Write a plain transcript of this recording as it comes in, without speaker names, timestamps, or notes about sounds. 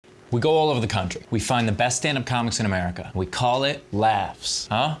We go all over the country. We find the best stand-up comics in America. We call it Laughs,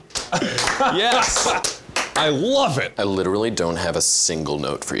 huh? Yes! I love it! I literally don't have a single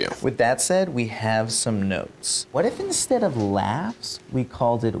note for you. With that said, we have some notes. What if instead of laughs, we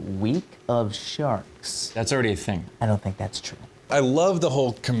called it Week of Sharks? That's already a thing. I don't think that's true. I love the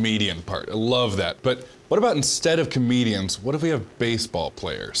whole comedian part. I love that. But what about instead of comedians, what if we have baseball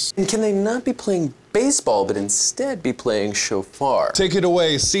players? And can they not be playing baseball, but instead be playing shofar? Take it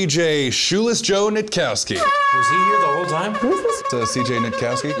away, CJ Shoeless Joe Nitkowski. Was he here the whole time? Who is this? It's CJ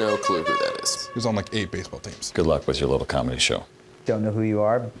Nitkowski. No clue who that is. He was on like 8 baseball teams. Good luck with your little comedy show. Don't know who you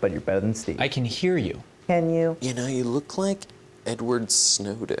are, but you're better than Steve. I can hear you. Can you? You know, you look like Edward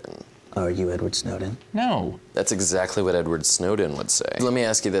Snowden. Oh, are you Edward Snowden? No. That's exactly what Edward Snowden would say. Let me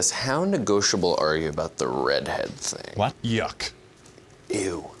ask you this, how negotiable are you about the redhead thing? What? Yuck.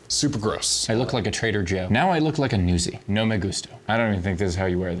 Ew. Super gross. I look like a Trader Joe. Now I look like a newsie. No me gusto. I don't even think this is how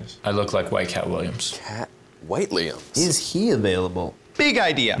you wear this. I look like White Cat Williams. Cat Williams. Is he available? Big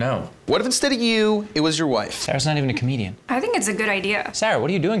idea. No. What if instead of you, it was your wife? Sarah's not even a comedian. I think it's a good idea. Sarah, what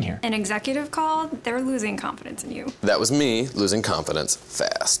are you doing here? An executive call, they're losing confidence in you. That was me losing confidence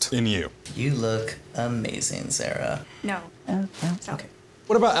fast. In you. You look amazing, Sarah. No. Okay.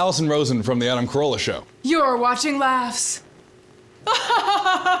 What about Alison Rosen from the Adam Carolla Show? You're watching Laughs.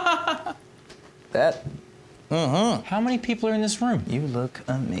 That. How many people are in this room? You look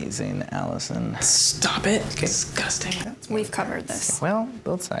amazing, Allison. Stop it. Disgusting. We've covered this. Well,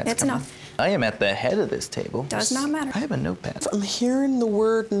 both sides. It's come on. enough. I am at the head of this table. Does not matter. I have a notepad. I'm hearing the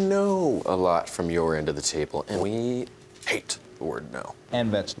word no a lot from your end of the table, and we hate the word no. And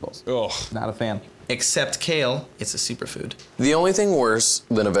vegetables. Ugh. Not a fan. Except kale, it's a superfood. The only thing worse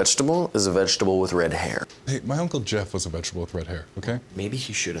than a vegetable is a vegetable with red hair. Hey, my Uncle Jeff was a vegetable with red hair, okay? Maybe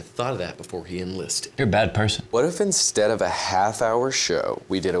he should have thought of that before he enlisted. You're a bad person. What if instead of a half-hour show,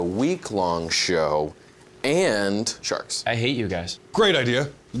 we did a week-long show and sharks? I hate you guys. Great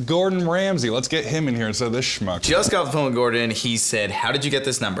idea. Gordon Ramsay, let's get him in here instead of this schmuck. Just got off the phone with Gordon. He said, how did you get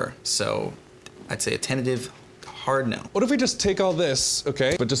this number? So I'd say a tentative, hard no. What if we just take all this,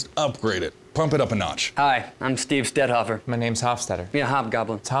 okay, but just upgrade it? Pump it up a notch. Hi, I'm Steve Stedhofer. My name's Hofstetter. Yeah,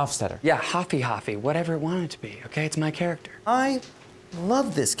 Hobgoblin. It's Hofstetter. Yeah, Hoffy, whatever it wanted to be, okay? It's my character. I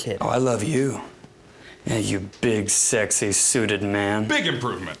love this kid. Oh, I love you. Yeah, you big, sexy, suited man. Big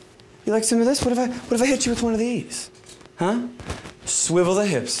improvement. You like some of this? What if I hit you with one of these? Huh? Swivel the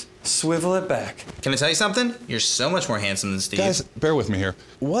hips, swivel it back. Can I tell you something? You're so much more handsome than Steve. Guys, bear with me here.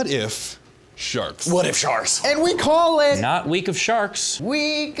 What if sharks? What if sharks? And we call it Not Week of Sharks.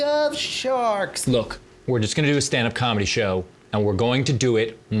 Week of Sharks. Look, we're just gonna do a stand-up comedy show, and we're going to do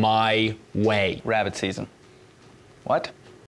it my way. Rabbit season. What?